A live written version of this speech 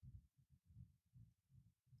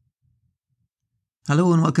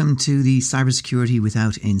Hello and welcome to the Cybersecurity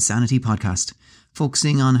Without Insanity podcast,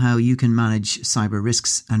 focusing on how you can manage cyber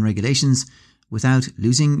risks and regulations without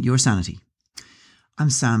losing your sanity. I'm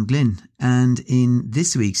Sam Glynn, and in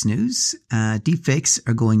this week's news, deepfakes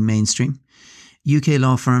are going mainstream. UK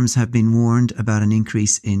law firms have been warned about an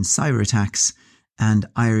increase in cyber attacks, and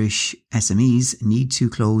Irish SMEs need to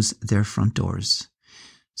close their front doors.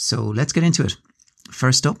 So let's get into it.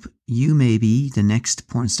 First up, you may be the next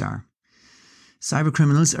porn star.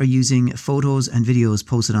 Cybercriminals are using photos and videos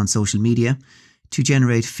posted on social media to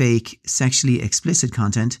generate fake, sexually explicit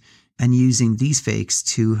content and using these fakes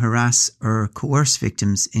to harass or coerce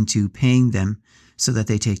victims into paying them so that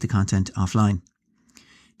they take the content offline.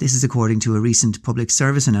 This is according to a recent public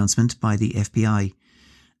service announcement by the FBI.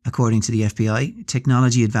 According to the FBI,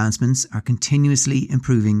 technology advancements are continuously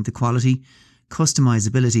improving the quality,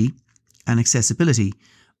 customizability and accessibility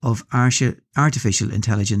of artificial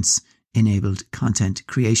intelligence enabled content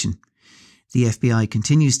creation. The FBI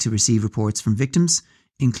continues to receive reports from victims,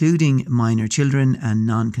 including minor children and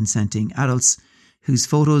non-consenting adults, whose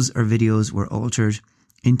photos or videos were altered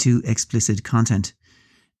into explicit content.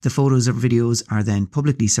 The photos or videos are then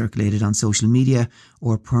publicly circulated on social media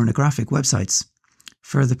or pornographic websites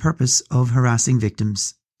for the purpose of harassing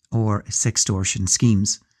victims or sextortion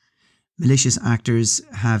schemes. Malicious actors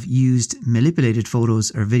have used manipulated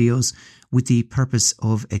photos or videos with the purpose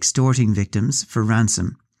of extorting victims for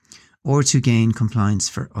ransom or to gain compliance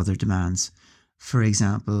for other demands, for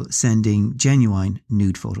example, sending genuine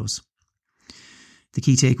nude photos. The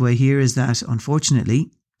key takeaway here is that,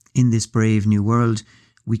 unfortunately, in this brave new world,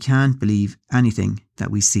 we can't believe anything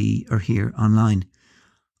that we see or hear online.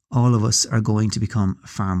 All of us are going to become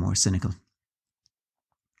far more cynical.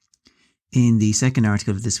 In the second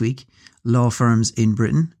article of this week, law firms in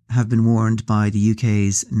Britain have been warned by the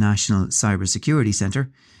UK's National Cybersecurity Centre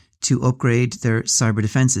to upgrade their cyber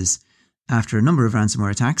defences after a number of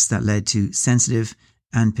ransomware attacks that led to sensitive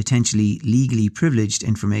and potentially legally privileged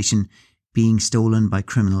information being stolen by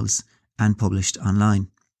criminals and published online.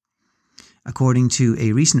 According to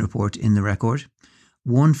a recent report in The Record,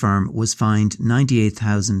 one firm was fined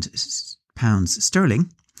 £98,000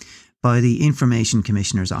 sterling by the Information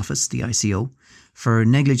Commissioner's Office, the ICO, for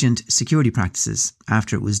negligent security practices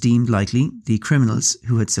after it was deemed likely the criminals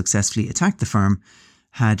who had successfully attacked the firm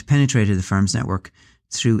had penetrated the firm's network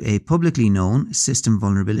through a publicly known system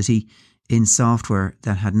vulnerability in software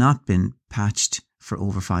that had not been patched for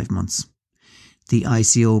over 5 months. The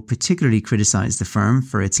ICO particularly criticised the firm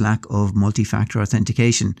for its lack of multi-factor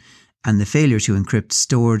authentication and the failure to encrypt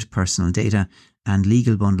stored personal data and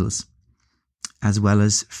legal bundles, as well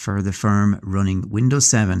as for the firm running Windows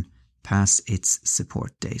 7 past its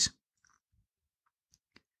support date.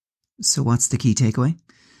 So what's the key takeaway?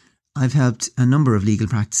 I've helped a number of legal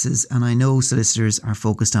practices and I know solicitors are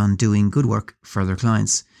focused on doing good work for their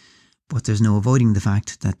clients, but there's no avoiding the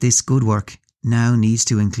fact that this good work now needs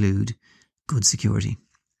to include good security.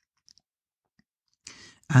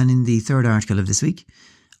 And in the third article of this week,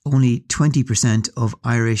 only 20% of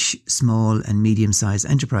Irish small and medium-sized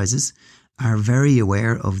enterprises are very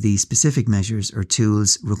aware of the specific measures or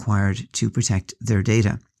tools required to protect their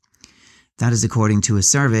data. That is according to a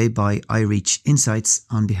survey by iReach Insights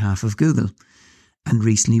on behalf of Google and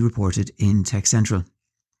recently reported in Tech Central.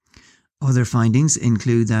 Other findings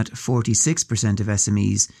include that 46% of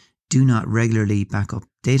SMEs do not regularly back up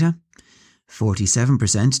data,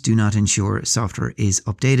 47% do not ensure software is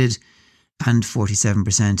updated, and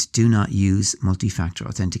 47% do not use multi-factor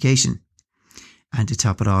authentication. And to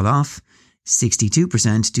top it all off,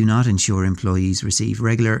 62% do not ensure employees receive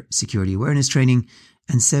regular security awareness training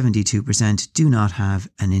and 72% do not have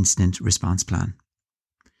an incident response plan.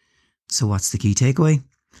 So what's the key takeaway?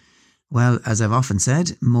 Well, as I've often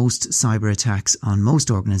said, most cyber attacks on most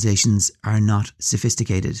organisations are not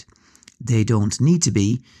sophisticated. They don't need to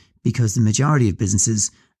be because the majority of businesses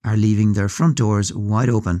are leaving their front doors wide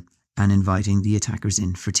open and inviting the attackers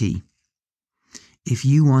in for tea. If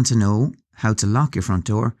you want to know how to lock your front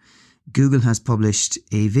door, Google has published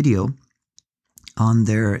a video on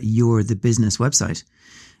their You're the Business website,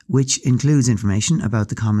 which includes information about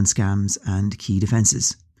the common scams and key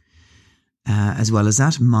defences. As well as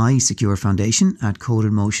that, my Secure Foundation at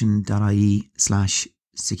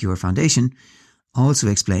codedmotion.ie/Secure Foundation also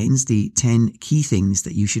explains the 10 key things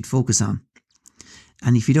that you should focus on.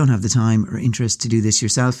 And if you don't have the time or interest to do this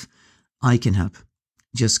yourself, I can help.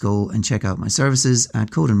 Just go and check out my services at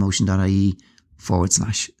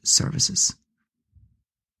codedmotion.ie/services.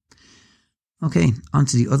 Okay, on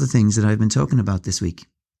to the other things that I've been talking about this week.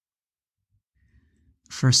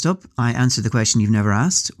 First up, I answered the question you've never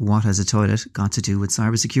asked: what has a toilet got to do with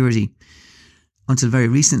cybersecurity? Until very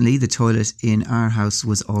recently, the toilet in our house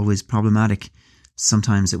was always problematic.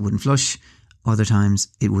 Sometimes it wouldn't flush, other times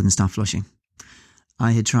it wouldn't stop flushing.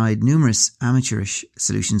 I had tried numerous amateurish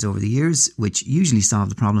solutions over the years, which usually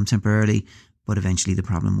solved the problem temporarily, but eventually the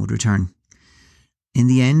problem would return. In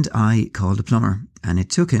the end, I called a plumber, and it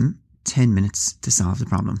took him 10 minutes to solve the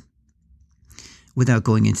problem. Without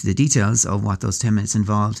going into the details of what those 10 minutes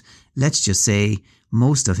involved, let's just say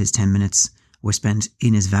most of his 10 minutes were spent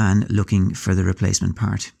in his van looking for the replacement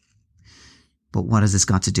part. But what has this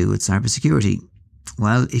got to do with cybersecurity?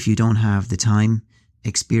 Well, if you don't have the time,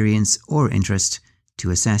 experience or interest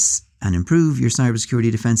to assess and improve your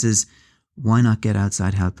cybersecurity defences, why not get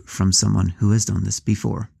outside help from someone who has done this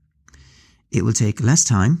before? It will take less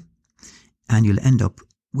time and you'll end up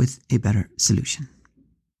with a better solution.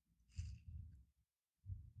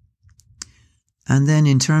 And then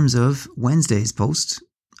in terms of Wednesday's post,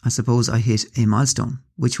 I suppose I hit a milestone,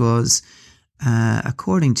 which was,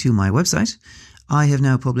 according to my website, I have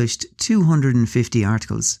now published 250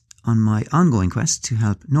 articles on my ongoing quest to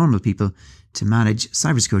help normal people to manage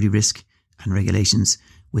cybersecurity risk and regulations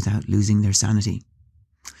without losing their sanity.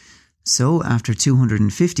 So after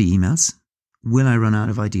 250 emails, will I run out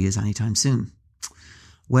of ideas anytime soon?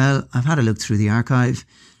 Well, I've had a look through the archive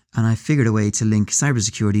and I figured a way to link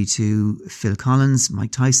cybersecurity to Phil Collins,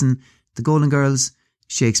 Mike Tyson, the Golden Girls,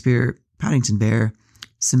 Shakespeare, Paddington Bear,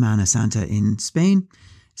 Semana Santa in Spain,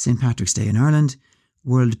 St. Patrick's Day in Ireland,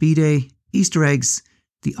 World Bee Day, Easter eggs,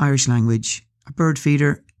 the Irish language, a bird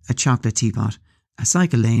feeder, a chocolate teapot, a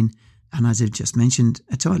cycle lane, and as I've just mentioned,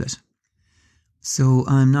 a toilet. So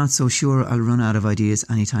I'm not so sure I'll run out of ideas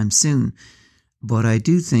anytime soon, but I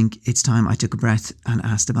do think it's time I took a breath and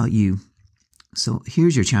asked about you. So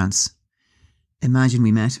here's your chance. Imagine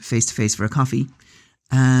we met face to face for a coffee,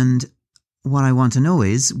 and what I want to know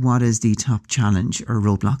is, what is the top challenge or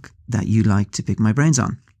roadblock that you'd like to pick my brains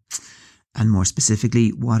on? And more specifically,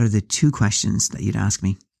 what are the 2 questions that you'd ask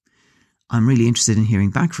me? I'm really interested in hearing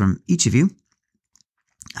back from each of you,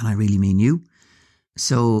 and I really mean you.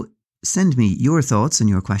 So send me your thoughts and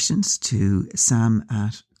your questions to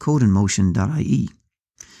sam@codeandmotion.ie.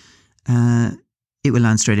 It will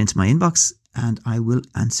land straight into my inbox and I will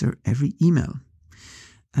answer every email.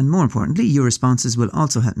 And more importantly, your responses will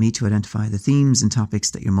also help me to identify the themes and topics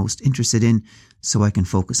that you're most interested in so I can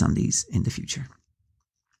focus on these in the future.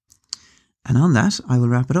 And on that, I will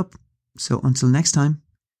wrap it up. So until next time,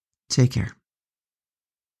 take care.